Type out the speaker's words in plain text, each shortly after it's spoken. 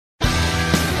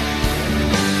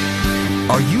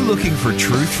Are you looking for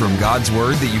truth from God's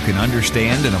Word that you can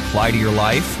understand and apply to your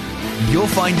life? You'll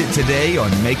find it today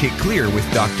on Make It Clear with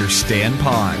Dr. Stan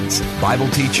Ponz, Bible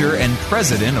teacher and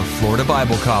president of Florida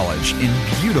Bible College in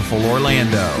beautiful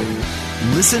Orlando.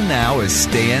 Listen now as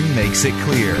Stan makes it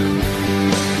clear.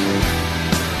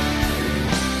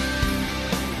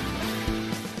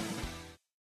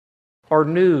 Or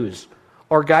news,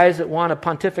 or guys that want to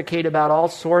pontificate about all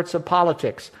sorts of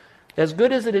politics. As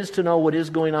good as it is to know what is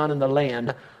going on in the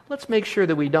land, let's make sure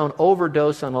that we don't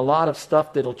overdose on a lot of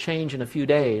stuff that'll change in a few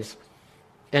days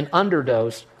and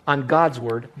underdose on God's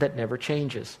Word that never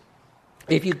changes.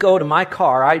 If you go to my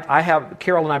car,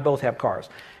 Carol and I both have cars.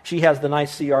 She has the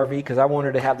nice CRV because I want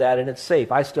her to have that and it's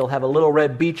safe. I still have a little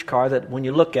red beach car that when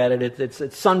you look at it,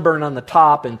 it's sunburned on the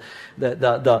top and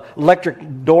the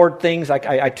electric door things.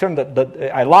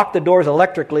 I lock the doors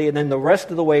electrically and then the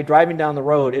rest of the way driving down the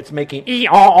road, it's making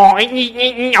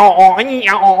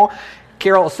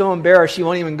Carol is so embarrassed she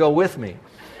won't even go with me.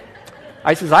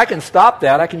 I says, I can stop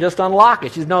that. I can just unlock it.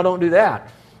 She says, no, don't do that.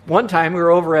 One time we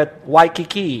were over at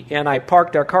Waikiki and I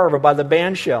parked our car over by the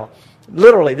band shell.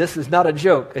 Literally, this is not a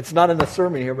joke. It's not in the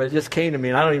sermon here, but it just came to me,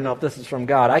 and I don't even know if this is from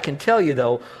God. I can tell you,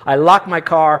 though, I locked my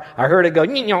car. I heard it go,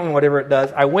 whatever it does.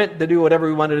 I went to do whatever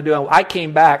we wanted to do. I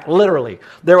came back, literally.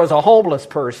 There was a homeless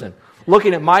person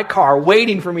looking at my car,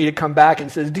 waiting for me to come back,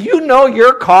 and says, do you know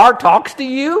your car talks to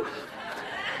you?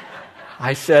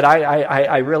 I said,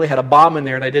 I really had a bomb in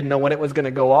there, and I didn't know when it was going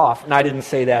to go off, and I didn't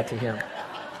say that to him.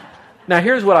 Now,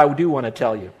 here's what I do want to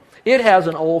tell you. It has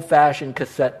an old-fashioned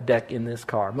cassette deck in this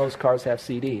car. Most cars have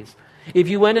CDs. If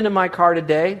you went into my car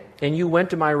today and you went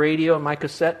to my radio and my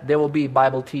cassette, there will be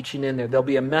Bible teaching in there. There'll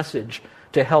be a message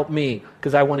to help me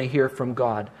because I want to hear from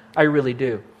God. I really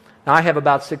do. Now, I have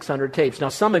about 600 tapes. Now,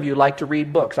 some of you like to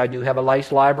read books. I do have a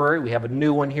nice library. We have a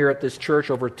new one here at this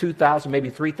church, over 2,000, maybe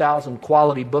 3,000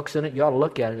 quality books in it. You ought to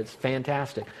look at it. It's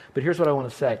fantastic. But here's what I want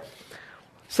to say.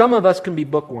 Some of us can be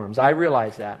bookworms. I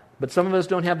realize that. But some of us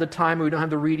don't have the time or we don't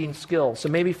have the reading skills. So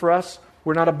maybe for us,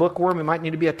 we're not a bookworm. We might need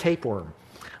to be a tapeworm.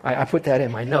 I put that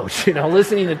in my notes,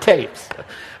 listening to tapes.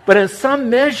 But in some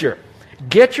measure,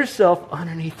 get yourself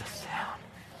underneath the sound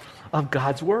of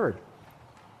God's Word.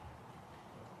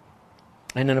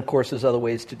 And then, of course, there's other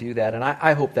ways to do that. And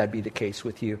I hope that'd be the case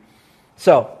with you.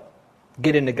 So,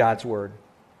 get into God's Word.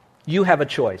 You have a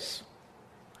choice.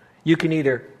 You can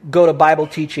either go to Bible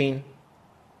teaching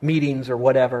meetings or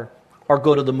whatever, or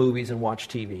go to the movies and watch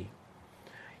TV.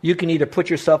 You can either put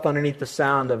yourself underneath the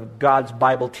sound of God's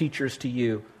Bible teachers to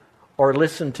you, or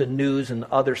listen to news and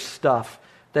other stuff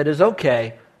that is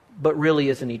okay, but really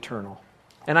isn't eternal.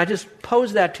 And I just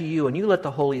pose that to you, and you let the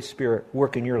Holy Spirit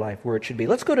work in your life where it should be.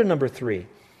 Let's go to number 3.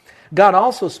 God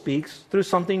also speaks through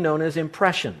something known as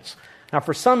impressions. Now,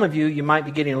 for some of you, you might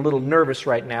be getting a little nervous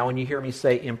right now when you hear me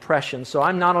say impressions. So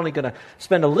I'm not only going to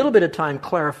spend a little bit of time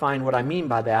clarifying what I mean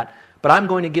by that, but I'm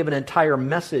going to give an entire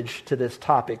message to this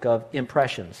topic of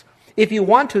impressions. If you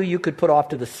want to, you could put off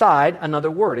to the side another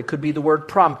word. It could be the word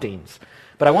promptings.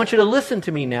 But I want you to listen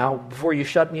to me now before you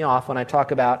shut me off when I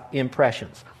talk about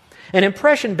impressions. An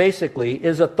impression basically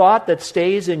is a thought that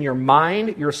stays in your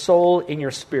mind, your soul, and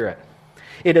your spirit.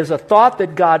 It is a thought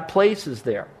that God places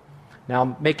there.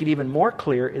 Now, make it even more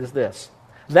clear is this.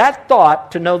 That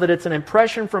thought, to know that it's an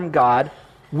impression from God,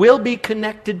 will be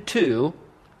connected to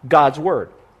God's Word.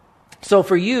 So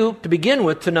for you, to begin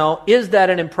with, to know, is that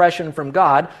an impression from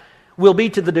God, will be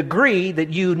to the degree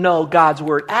that you know God's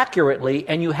Word accurately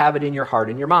and you have it in your heart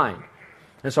and your mind.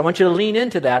 And so I want you to lean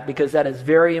into that because that is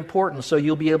very important so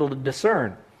you'll be able to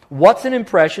discern what's an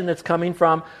impression that's coming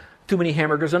from too many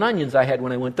hamburgers and onions I had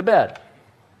when I went to bed.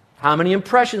 How many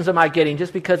impressions am I getting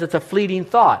just because it's a fleeting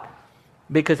thought?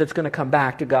 Because it's going to come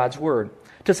back to God's Word.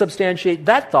 To substantiate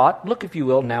that thought, look, if you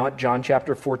will, now at John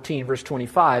chapter 14, verse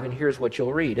 25, and here's what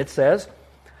you'll read. It says,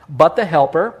 "But the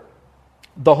Helper,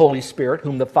 the Holy Spirit,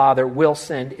 whom the Father will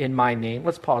send in my name."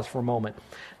 Let's pause for a moment.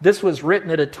 This was written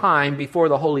at a time before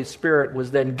the Holy Spirit was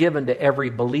then given to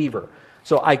every believer.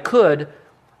 So I could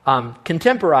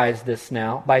contemporize this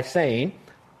now by saying,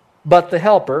 "But the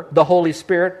Helper, the Holy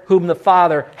Spirit, whom the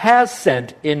Father has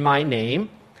sent in my name,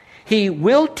 He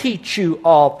will teach you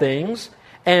all things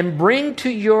and bring to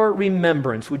your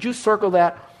remembrance." Would you circle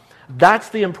that? That's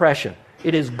the impression.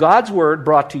 It is God's Word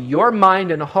brought to your mind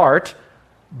and heart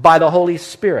by the Holy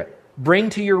Spirit.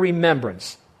 Bring to your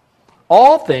remembrance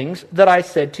all things that I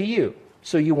said to you.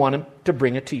 So you want Him to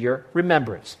bring it to your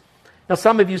remembrance. Now,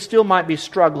 some of you still might be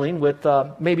struggling with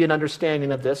maybe an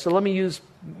understanding of this. So let me use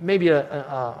maybe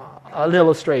an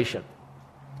illustration.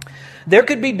 You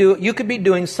could be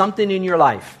doing something in your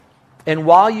life. And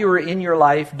while you were in your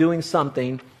life doing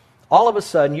something, all of a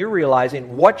sudden you're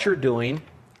realizing what you're doing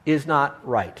is not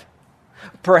right.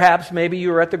 Perhaps maybe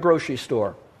you were at the grocery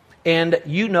store and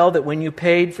you know that when you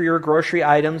paid for your grocery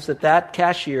items that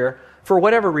cashier, for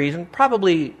whatever reason,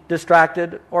 probably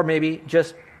distracted or maybe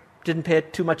just didn't pay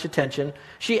too much attention,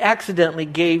 she accidentally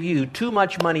gave you too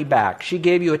much money back. She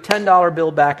gave you a $10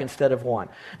 bill back instead of one.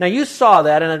 Now you saw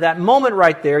that, and at that moment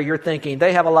right there, you're thinking,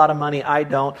 they have a lot of money, I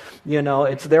don't.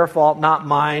 It's their fault, not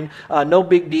mine. No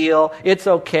big deal. It's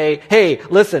okay. Hey,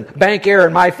 listen, bank error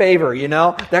in my favor,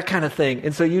 that kind of thing.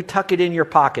 And so you tuck it in your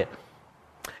pocket.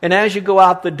 And as you go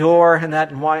out the door and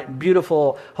that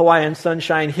beautiful Hawaiian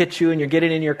sunshine hits you and you're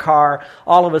getting in your car,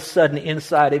 all of a sudden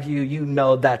inside of you, you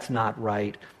know that's not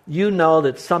right. You know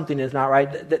that something is not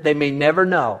right. They may never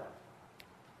know,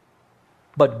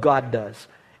 but God does.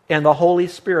 And the Holy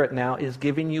Spirit now is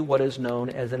giving you what is known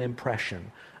as an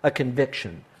impression, a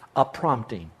conviction, a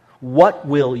prompting. What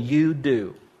will you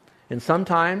do? And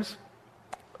sometimes,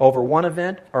 over one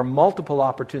event or multiple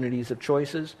opportunities of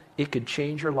choices, it could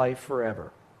change your life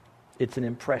forever. It's an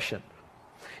impression.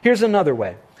 Here's another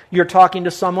way. You're talking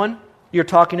to someone, you're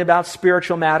talking about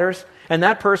spiritual matters, and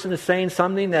that person is saying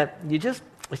something that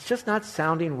it's just not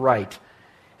sounding right.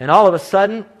 And all of a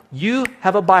sudden, you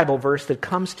have a Bible verse that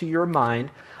comes to your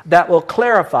mind that will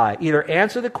clarify, either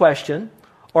answer the question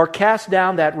or cast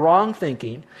down that wrong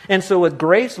thinking. And so with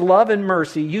grace, love, and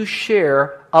mercy, you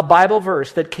share a Bible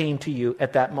verse that came to you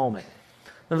at that moment.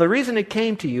 Now, the reason it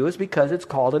came to you is because it's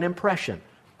called an impression,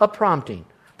 a prompting,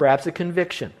 perhaps a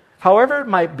conviction. However it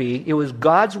might be, it was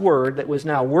God's Word that was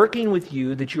now working with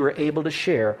you that you were able to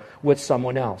share with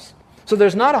someone else. So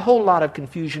there's not a whole lot of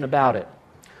confusion about it.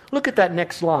 Look at that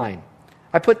next line.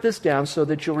 I put this down so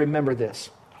that you'll remember this.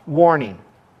 Warning.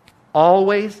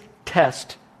 Always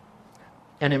test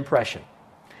an impression.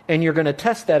 And you're going to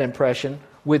test that impression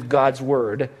with God's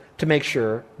Word to make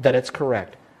sure that it's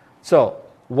correct. So,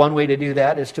 one way to do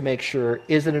that is to make sure,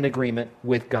 is it in agreement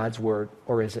with God's Word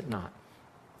or is it not?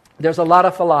 There's a lot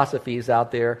of philosophies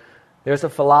out there. There's a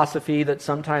philosophy that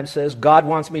sometimes says, God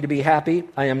wants me to be happy.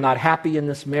 I am not happy in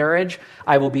this marriage.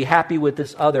 I will be happy with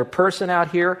this other person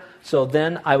out here. So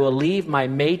then I will leave my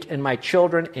mate and my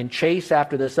children and chase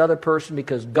after this other person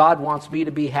because God wants me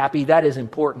to be happy. That is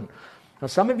important. Now,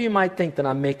 some of you might think that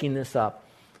I'm making this up,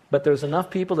 but there's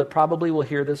enough people that probably will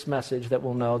hear this message that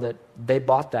will know that they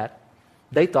bought that.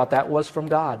 They thought that was from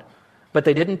God, but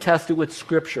they didn't test it with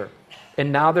Scripture.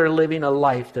 And now they're living a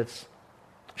life that's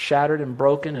shattered and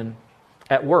broken and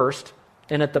at worst,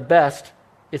 and at the best,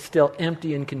 it's still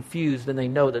empty and confused, and they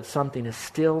know that something is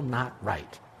still not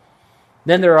right.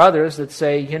 Then there are others that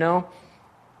say,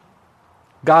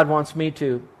 God wants me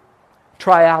to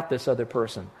try out this other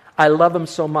person. I love him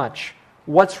so much.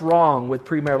 What's wrong with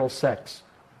premarital sex?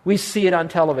 We see it on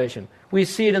television. We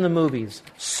see it in the movies.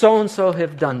 So-and-so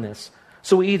have done this.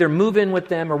 So we either move in with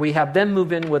them or we have them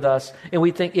move in with us, and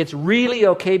we think it's really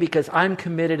okay because I'm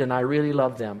committed and I really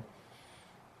love them.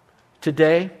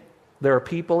 Today, there are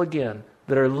people, again,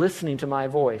 that are listening to my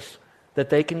voice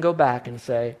that they can go back and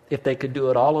say, if they could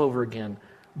do it all over again,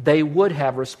 they would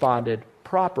have responded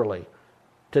properly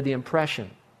to the impression,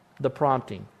 the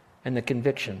prompting, and the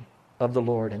conviction of the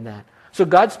Lord in that. So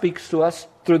God speaks to us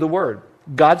through the Word.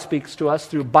 God speaks to us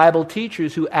through Bible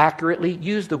teachers who accurately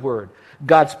use the Word.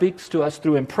 God speaks to us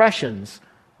through impressions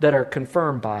that are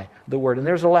confirmed by the Word. And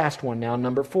there's the last one now,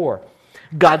 number 4.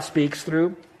 God speaks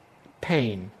through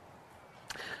pain.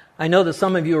 I know that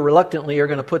some of you reluctantly are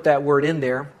going to put that word in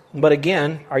there, but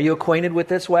again, are you acquainted with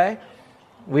this way?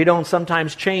 We don't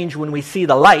sometimes change when we see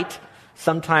the light.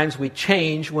 Sometimes we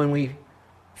change when we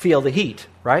feel the heat,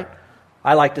 right?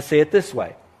 I like to say it this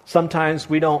way. Sometimes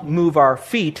we don't move our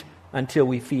feet until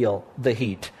we feel the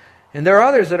heat. And there are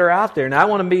others that are out there. Now, I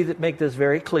want to make this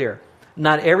very clear.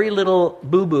 Not every little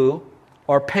boo-boo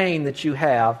or pain that you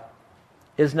have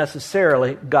is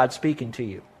necessarily God speaking to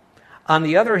you. On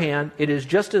the other hand, it is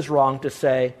just as wrong to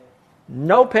say,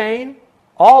 no pain,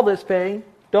 all this pain,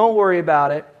 don't worry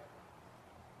about it.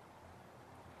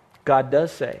 God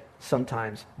does say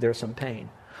sometimes there's some pain.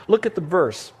 Look at the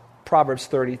verse, Proverbs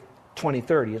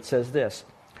 20:30. It says this,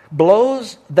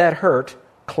 blows that hurt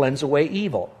cleanse away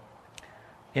evil.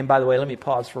 And by the way, let me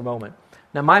pause for a moment.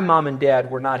 Now, my mom and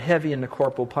dad were not heavy into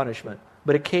corporal punishment,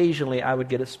 but occasionally I would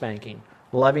get a spanking.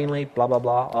 Lovingly, blah, blah,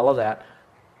 blah, all of that.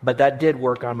 But that did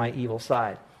work on my evil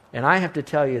side. And I have to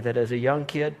tell you that as a young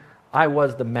kid, I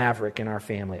was the maverick in our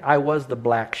family. I was the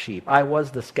black sheep. I was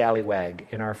the scallywag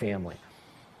in our family.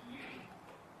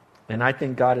 And I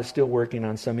think God is still working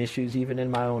on some issues even in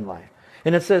my own life.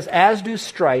 And it says, as do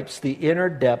stripes the inner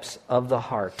depths of the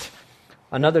heart.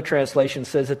 Another translation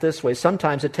says it this way,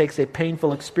 sometimes it takes a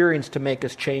painful experience to make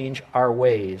us change our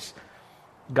ways.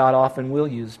 God often will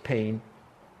use pain.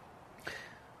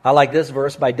 I like this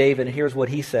verse by David. Here's what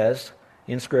he says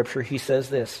in Scripture. He says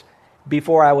this,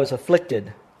 "Before I was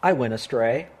afflicted, I went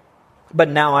astray, but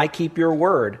now I keep your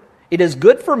word. It is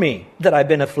good for me that I've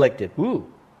been afflicted,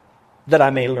 that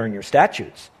I may learn your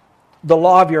statutes. The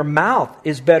law of your mouth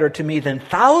is better to me than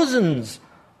thousands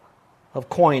of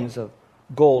coins of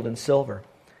gold and silver."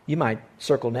 You might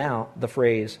circle now the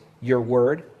phrase, your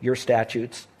word, your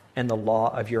statutes, and the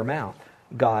law of your mouth.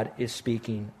 God is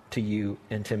speaking to you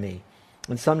and to me.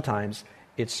 And sometimes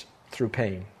it's through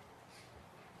pain.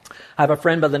 I have a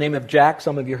friend by the name of Jack.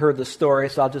 Some of you heard the story,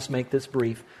 so I'll just make this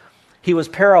brief. He was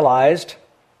paralyzed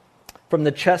from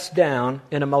the chest down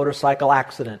in a motorcycle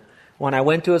accident. When I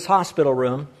went to his hospital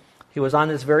room, he was on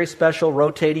this very special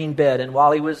rotating bed, and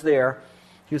while he was there,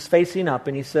 he was facing up,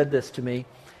 and he said this to me.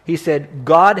 He said,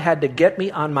 "God had to get me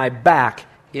on my back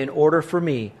in order for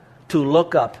me to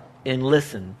look up and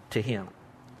listen to Him."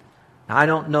 Now, I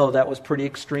don't know, that was pretty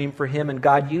extreme for him, and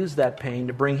God used that pain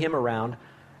to bring him around.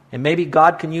 And maybe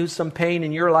God can use some pain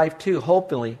in your life too,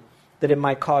 hopefully, that it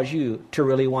might cause you to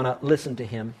really want to listen to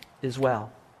Him as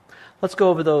well. Let's go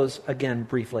over those again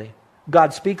briefly.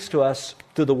 God speaks to us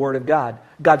through the Word of God.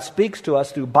 God speaks to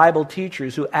us through Bible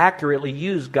teachers who accurately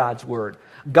use God's Word.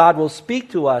 God will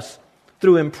speak to us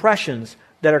through impressions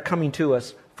that are coming to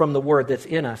us from the Word that's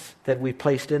in us, that we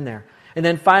placed in there. And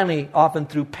then finally, often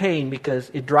through pain, because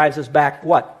it drives us back,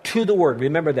 what? To the Word.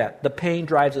 Remember that. The pain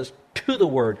drives us to the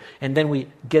Word, and then we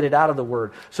get it out of the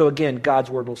Word. So again, God's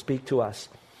Word will speak to us.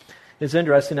 It's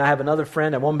interesting, I have another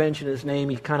friend, I won't mention his name,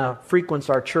 he kind of frequents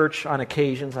our church on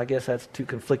occasions. I guess that's two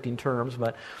conflicting terms,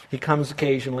 but he comes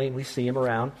occasionally and we see him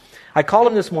around. I called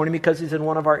him this morning because he's in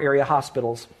one of our area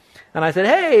hospitals. And I said,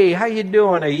 "Hey, how you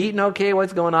doing? Are you eating okay?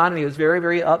 What's going on?" And he was very,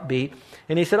 very upbeat.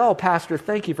 And he said, "Oh, Pastor,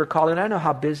 thank you for calling. I know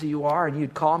how busy you are, and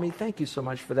you'd call me. Thank you so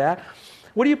much for that.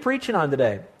 What are you preaching on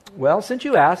today?" "Well, since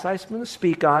you asked, I'm going to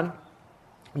speak on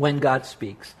when God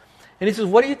speaks." And he says,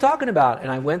 "What are you talking about?"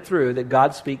 And I went through that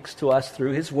God speaks to us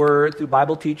through His Word, through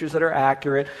Bible teachers that are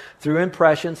accurate, through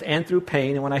impressions, and through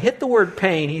pain. And when I hit the word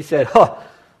pain, he said,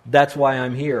 "That's why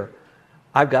I'm here.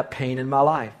 I've got pain in my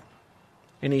life."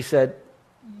 And he said,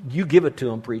 "You give it to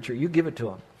him, preacher. You give it to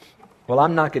him." Well,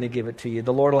 I'm not going to give it to you.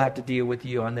 The Lord will have to deal with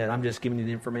you on that. I'm just giving you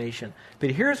the information.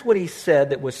 But here's what he said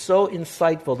that was so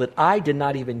insightful that I did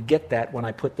not even get that when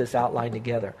I put this outline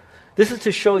together. This is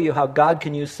to show you how God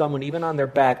can use someone even on their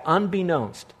back,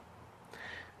 unbeknownst.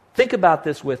 Think about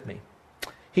this with me.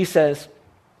 He says,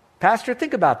 "Pastor,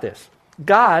 think about this.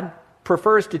 God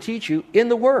prefers to teach you in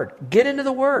the Word. Get into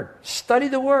the Word. Study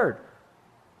the Word.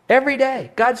 Every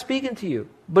day, God's speaking to you.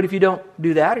 But if you don't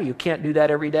do that, or you can't do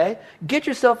that every day, get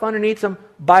yourself underneath some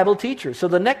Bible teachers." So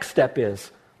the next step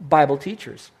is Bible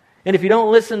teachers. And if you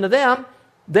don't listen to them,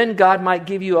 then God might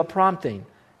give you a prompting.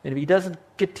 And if He doesn't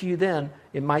get to you then,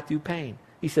 it might do pain.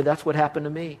 He said, "That's what happened to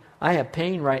me. I have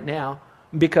pain right now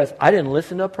because I didn't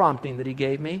listen to a prompting that He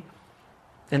gave me,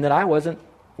 and that I wasn't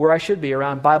where I should be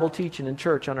around Bible teaching in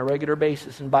church on a regular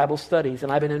basis and Bible studies.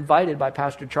 And I've been invited by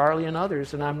Pastor Charlie and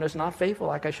others, and I'm just not faithful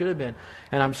like I should have been.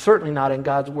 And I'm certainly not in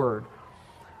God's Word."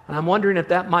 And I'm wondering if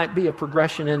that might be a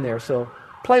progression in there. So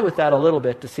play with that a little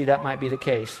bit to see that might be the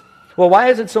case. Well, why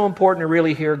is it so important to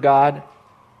really hear God?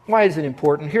 Why is it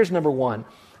important? Here's number one.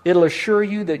 It'll assure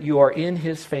you that you are in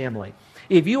His family.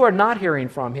 If you are not hearing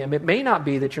from Him, it may not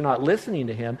be that you're not listening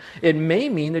to Him. It may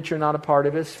mean that you're not a part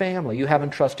of His family. You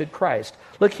haven't trusted Christ.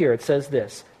 Look here, it says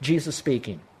this, Jesus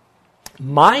speaking.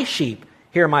 "My sheep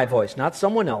hear my voice," not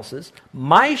someone else's.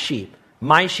 My sheep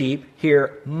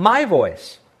hear my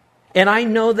voice. "And I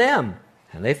know them,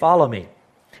 and they follow me.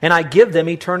 And I give them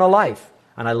eternal life."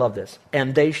 And I love this.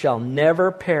 "And they shall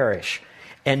never perish,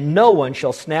 and no one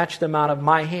shall snatch them out of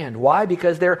my hand." Why?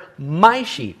 Because they're my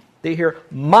sheep. They hear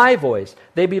my voice.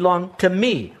 They belong to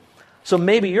me. So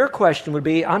maybe your question would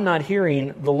be, I'm not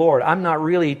hearing the Lord. I'm not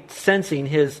really sensing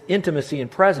His intimacy and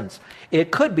presence.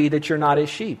 It could be that you're not His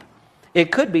sheep.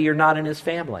 It could be you're not in His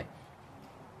family.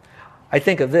 I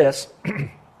think of this.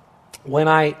 When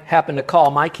I happen to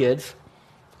call my kids,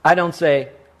 I don't say,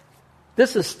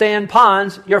 "This is Stan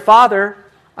Pons, your father."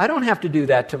 I don't have to do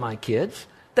that to my kids.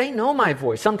 They know my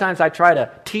voice. Sometimes I try to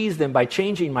tease them by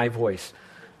changing my voice.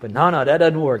 But no, that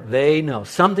doesn't work. They know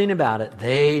something about it.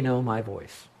 They know my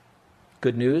voice.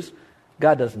 Good news,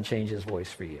 God doesn't change His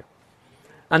voice for you.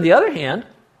 On the other hand,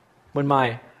 when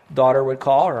my daughter would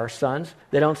call, or our sons,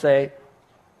 they don't say,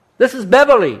 "This is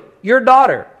Beverly, your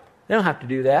daughter." They don't have to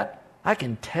do that. I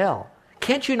can tell.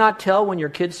 Can't you not tell when your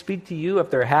kids speak to you if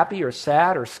they're happy or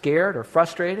sad or scared or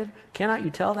frustrated? Cannot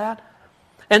you tell that?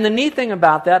 And the neat thing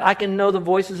about that, I can know the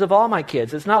voices of all my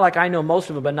kids. It's not like I know most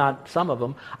of them, but not some of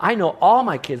them. I know all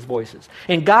my kids' voices.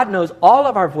 And God knows all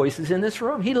of our voices in this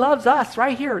room. He loves us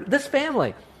right here, this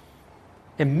family,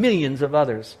 and millions of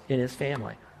others in His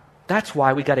family. That's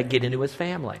why we got to get into His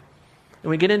family. And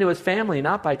we get into His family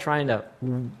not by trying to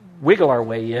wiggle our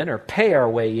way in or pay our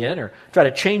way in or try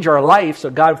to change our life so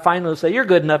God finally will say, you're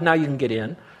good enough, now you can get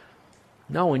in.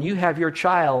 No, when you have your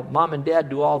child, mom and dad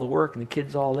do all the work and the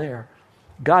kid's all there.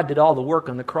 God did all the work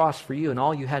on the cross for you, and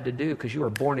all you had to do, because you were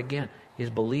born again,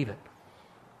 is believe it.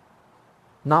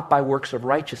 Not by works of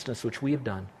righteousness, which we have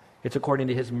done. It's according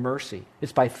to His mercy.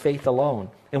 It's by faith alone,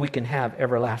 and we can have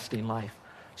everlasting life.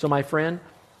 So my friend,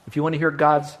 if you want to hear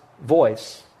God's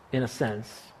voice, in a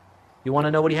sense, you want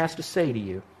to know what He has to say to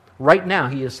you, right now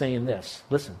He is saying this.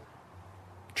 Listen,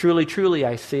 truly, truly,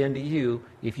 I say unto you,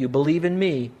 if you believe in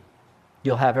me,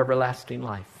 you'll have everlasting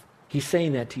life. He's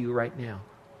saying that to you right now.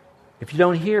 If you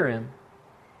don't hear Him,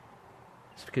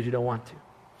 it's because you don't want to.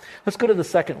 Let's go to the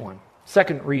second one.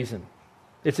 Second reason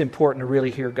it's important to really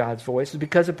hear God's voice is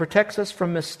because it protects us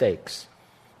from mistakes.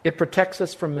 It protects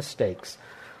us from mistakes.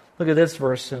 Look at this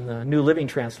verse in the New Living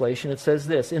Translation. It says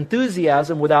this,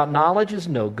 enthusiasm without knowledge is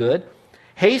no good.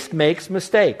 Haste makes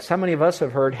mistakes. How many of us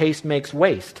have heard haste makes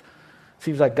waste?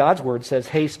 Seems like God's Word says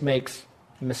haste makes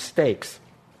mistakes.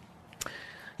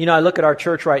 You know, I look at our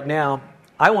church right now.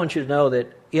 I want you to know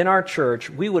that in our church,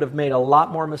 we would have made a lot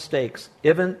more mistakes,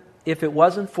 even if it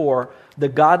wasn't for the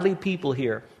godly people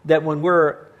here, that when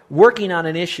we're working on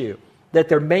an issue, that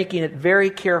they're making it very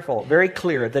careful, very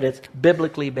clear that it's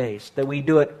biblically based, that we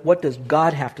do it, what does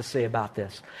God have to say about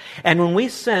this? And when we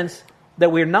sense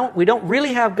that we don't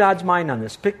really have God's mind on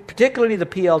this, particularly the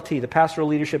PLT, the pastoral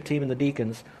leadership team and the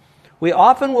deacons, we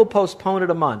often will postpone it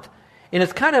a month. And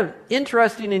it's kind of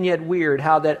interesting and yet weird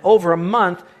how that over a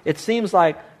month, it seems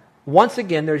like once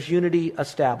again, there's unity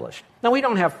established. Now, we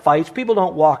don't have fights. People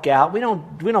don't walk out. We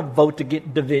don't vote to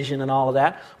get division and all of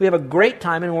that. We have a great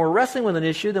time, and when we're wrestling with an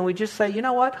issue, then we just say, you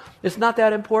know what? It's not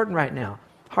that important right now.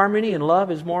 Harmony and love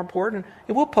is more important.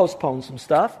 And we'll postpone some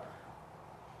stuff.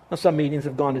 Now, some meetings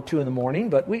have gone to 2 a.m,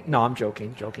 but no, I'm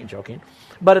joking.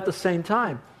 But at the same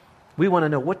time, we want to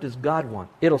know, what does God want?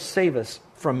 It'll save us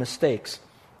from mistakes.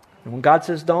 And when God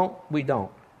says don't, we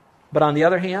don't. But on the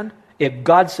other hand, if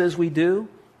God says we do,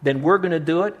 then we're going to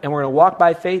do it, and we're going to walk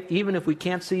by faith even if we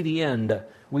can't see the end.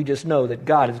 We just know that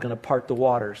God is going to part the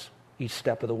waters each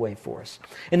step of the way for us.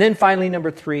 And then finally,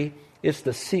 number 3, it's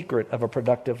the secret of a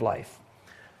productive life.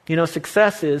 You know,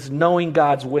 success is knowing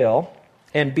God's will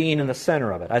and being in the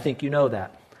center of it. I think you know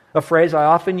that. A phrase I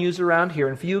often use around here,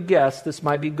 and if you guess, this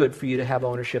might be good for you to have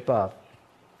ownership of.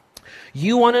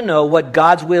 You want to know what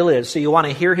God's will is, so you want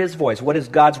to hear His voice. What is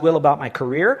God's will about my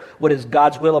career? What is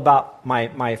God's will about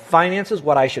my finances,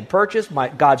 what I should purchase?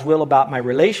 God's will about my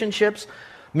relationships?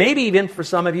 Maybe even for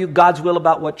some of you, God's will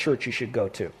about what church you should go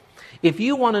to. If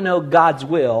you want to know God's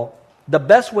will, the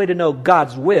best way to know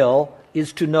God's will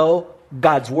is to know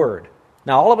God's Word.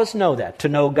 Now, all of us know that. To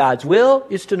know God's will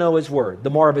is to know His Word.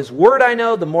 The more of His Word I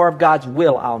know, the more of God's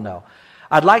will I'll know.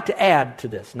 I'd like to add to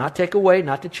this, not take away,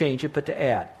 not to change it, but to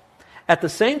add. At the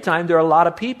same time, there are a lot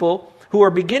of people who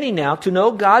are beginning now to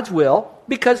know God's will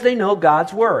because they know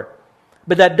God's Word.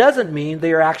 But that doesn't mean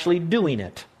they are actually doing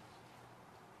it.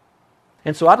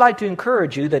 And so I'd like to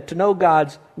encourage you that to know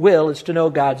God's will is to know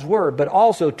God's Word, but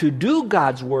also to do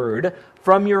God's Word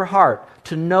from your heart,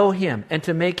 to know Him and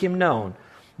to make Him known.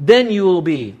 Then you will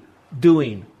be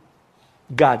doing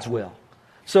God's will.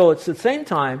 So it's at the same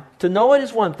time, to know it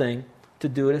is one thing, to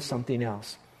do it is something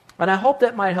else. And I hope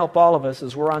that might help all of us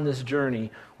as we're on this journey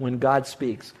when God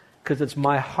speaks, because it's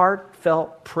my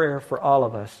heartfelt prayer for all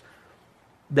of us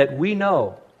that we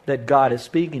know that God is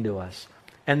speaking to us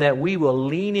and that we will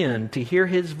lean in to hear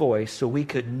His voice so we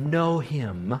could know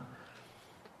Him,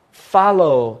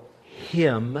 follow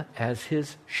Him as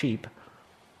His sheep,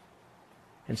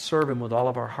 and serve Him with all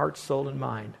of our heart, soul, and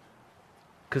mind.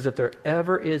 Because if there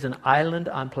ever is an island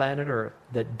on planet Earth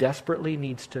that desperately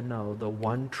needs to know the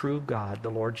one true God, the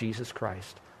Lord Jesus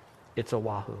Christ, it's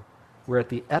Oahu. We're at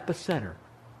the epicenter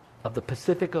of the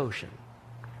Pacific Ocean,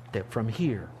 that from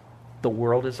here, the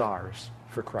world is ours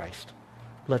for Christ.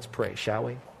 Let's pray, shall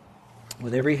we?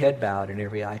 With every head bowed and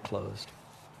every eye closed.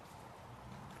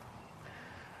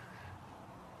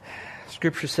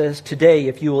 Scripture says, today,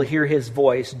 if you will hear His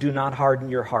voice, do not harden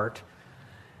your heart.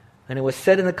 And it was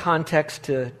said in the context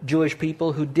to Jewish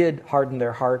people who did harden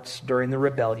their hearts during the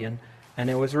rebellion, and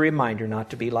it was a reminder not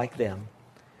to be like them.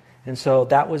 And so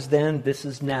that was then, this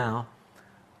is now.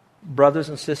 Brothers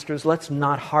and sisters, let's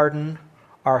not harden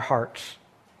our hearts.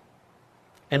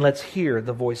 And let's hear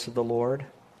the voice of the Lord.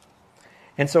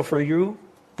 And so for you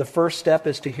The first step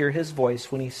is to hear His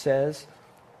voice when He says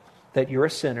that you're a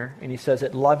sinner, and He says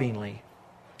it lovingly.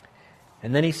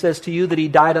 And then He says to you that He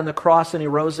died on the cross and He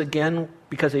rose again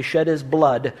because He shed His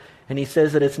blood. And He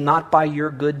says that it's not by your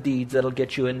good deeds that'll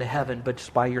get you into heaven, but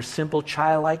just by your simple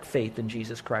childlike faith in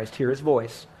Jesus Christ. Hear His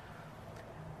voice.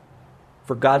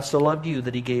 For God so loved you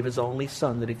that He gave His only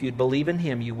Son, that if you'd believe in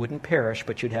Him, you wouldn't perish,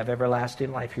 but you'd have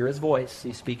everlasting life. Hear His voice.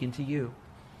 He's speaking to you.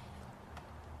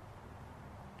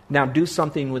 Now do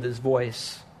something with His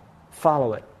voice.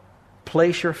 Follow it.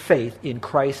 Place your faith in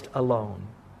Christ alone.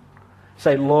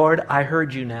 Say, Lord, I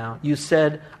heard you now. You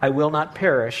said, I will not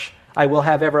perish. I will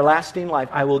have everlasting life.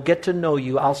 I will get to know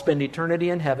you. I'll spend eternity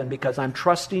in heaven because I'm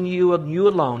trusting you and you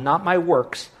alone, not my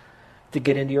works, to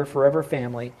get into your forever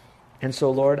family. And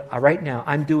so, Lord, right now,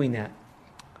 I'm doing that.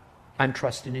 I'm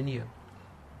trusting in you.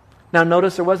 Now,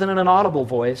 notice there wasn't an audible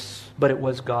voice, but it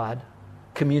was God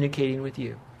communicating with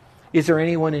you. Is there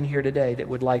anyone in here today that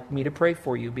would like me to pray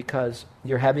for you because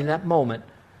you're having that moment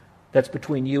that's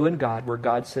between you and God where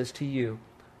God says to you,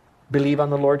 believe on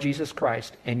the Lord Jesus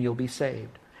Christ and you'll be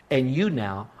saved. And you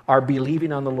now are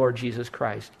believing on the Lord Jesus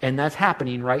Christ. And that's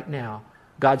happening right now.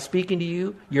 God's speaking to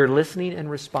you, you're listening and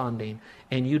responding,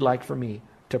 and you'd like for me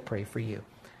to pray for you.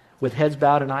 With heads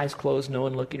bowed and eyes closed, no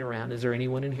one looking around, is there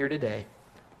anyone in here today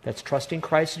that's trusting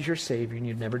Christ as your Savior and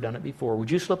you've never done it before?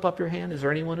 Would you slip up your hand? Is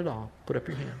there anyone at all? Put up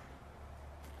your hand.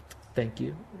 Thank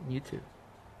you. You too.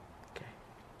 Okay.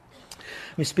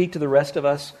 Let me speak to the rest of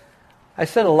us. I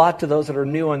said a lot to those that are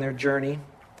new on their journey.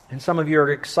 And some of you are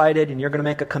excited and you're going to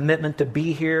make a commitment to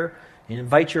be here and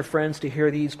invite your friends to hear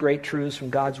these great truths from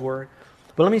God's Word.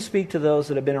 But let me speak to those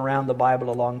that have been around the Bible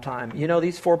a long time. You know,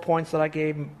 these 4 points that I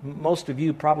gave, most of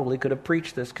you probably could have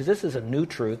preached this because this is a new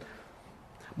truth.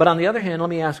 But on the other hand, let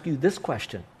me ask you this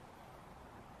question.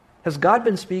 Has God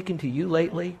been speaking to you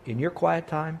lately in your quiet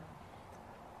time?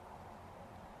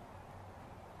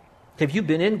 Have you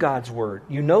been in God's Word?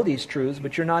 You know these truths,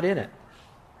 but you're not in it.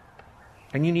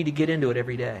 And you need to get into it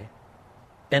every day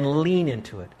and lean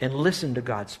into it and listen to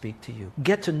God speak to you.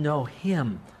 Get to know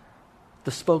Him,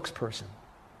 the spokesperson.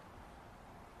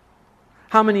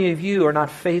 How many of you are not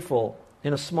faithful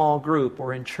in a small group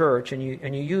or in church and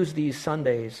you use these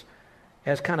Sundays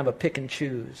as kind of a pick and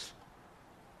choose?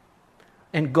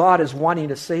 And God is wanting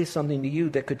to say something to you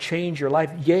that could change your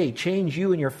life. Yea, change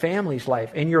you and your family's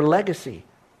life and your legacy.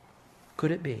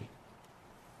 Could it be?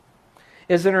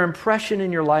 Is there an impression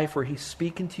in your life where He's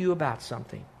speaking to you about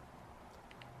something?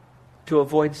 To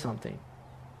avoid something?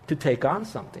 To take on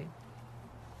something?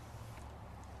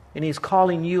 And He's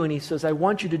calling you and He says, I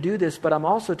want you to do this, but I'm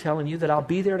also telling you that I'll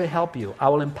be there to help you. I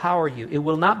will empower you. It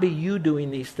will not be you doing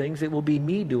these things. It will be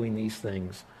me doing these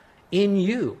things in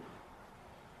you.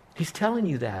 He's telling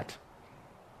you that.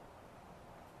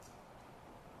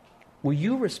 Will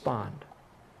you respond?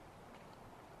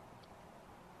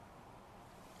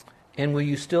 And will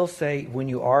you still say, when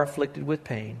you are afflicted with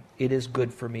pain, it is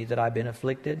good for me that I've been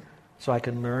afflicted so I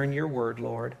can learn your word,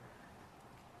 Lord.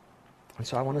 And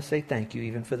so I want to say thank you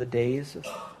even for the days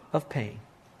of pain.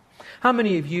 How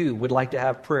many of you would like to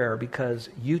have prayer because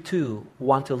you too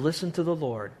want to listen to the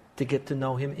Lord to get to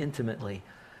know Him intimately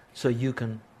so you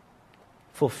can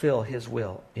fulfill His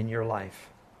will in your life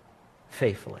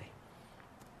faithfully?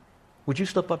 Would you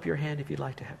slip up your hand if you'd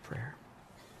like to have prayer?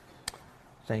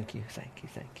 Thank you, thank you,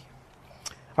 thank you.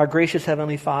 Our gracious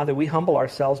Heavenly Father, we humble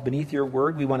ourselves beneath your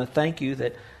word. We want to thank you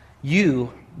that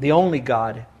you, the only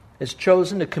God, has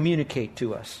chosen to communicate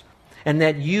to us, and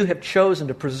that you have chosen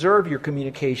to preserve your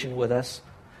communication with us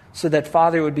so that,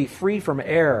 Father, it would be free from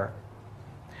error.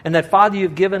 And that, Father,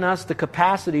 you've given us the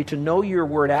capacity to know your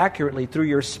word accurately through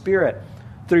your Spirit,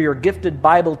 through your gifted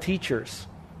Bible teachers.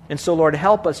 And so, Lord,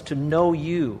 help us to know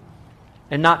you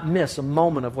and not miss a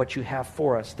moment of what you have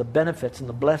for us, the benefits and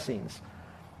the blessings.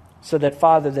 So that,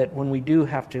 Father, that when we do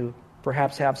have to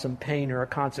perhaps have some pain or a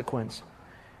consequence,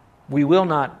 we will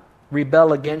not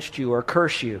rebel against you or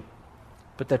curse you,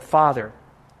 but that, Father,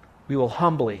 we will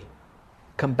humbly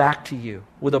come back to you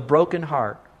with a broken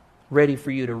heart, ready for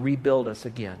you to rebuild us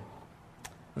again.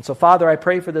 And so, Father, I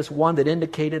pray for this one that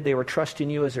indicated they were trusting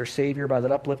you as their Savior by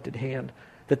that uplifted hand,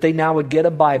 that they now would get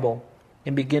a Bible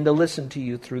and begin to listen to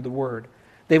you through the Word.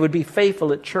 They would be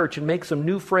faithful at church and make some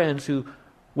new friends who,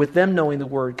 with them knowing the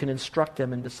Word, can instruct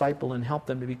them and disciple and help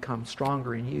them to become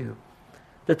stronger in you.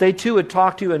 That they too would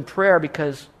talk to you in prayer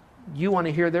because you want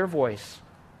to hear their voice.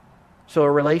 So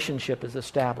a relationship is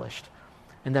established.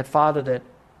 And that, Father, that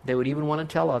they would even want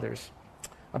to tell others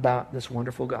about this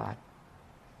wonderful God.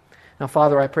 Now,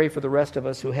 Father, I pray for the rest of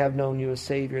us who have known you as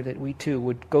Savior, that we too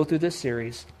would go through this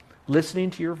series,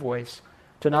 listening to your voice,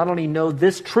 to not only know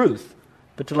this truth,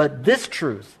 but to let this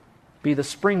truth be the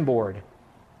springboard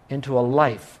into a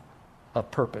life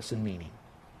of purpose and meaning.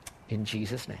 In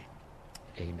Jesus' name,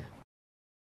 amen.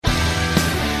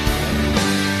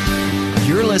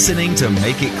 You're listening to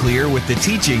Make It Clear with the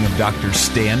teaching of Dr.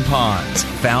 Stan Ponz,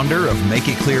 founder of Make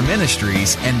It Clear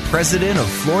Ministries and president of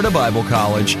Florida Bible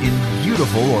College in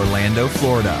beautiful Orlando,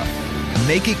 Florida.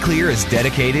 Make It Clear is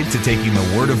dedicated to taking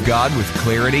the Word of God with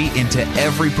clarity into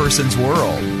every person's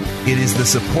world. It is the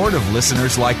support of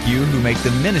listeners like you who make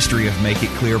the ministry of Make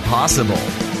It Clear possible.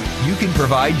 You can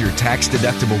provide your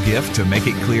tax-deductible gift to Make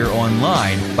It Clear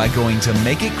online by going to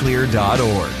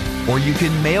makeitclear.org. Or you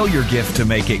can mail your gift to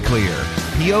Make It Clear,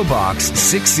 P.O. Box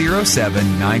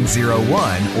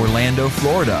 607901, Orlando,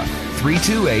 Florida,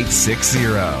 32860.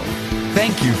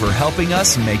 Thank you for helping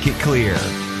us make it clear.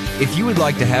 If you would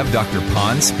like to have Dr.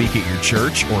 Ponz speak at your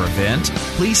church or event,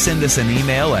 please send us an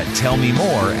email at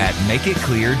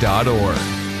tellmemore@makeitclear.org.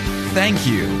 Thank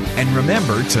you, and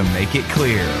remember to make it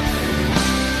clear.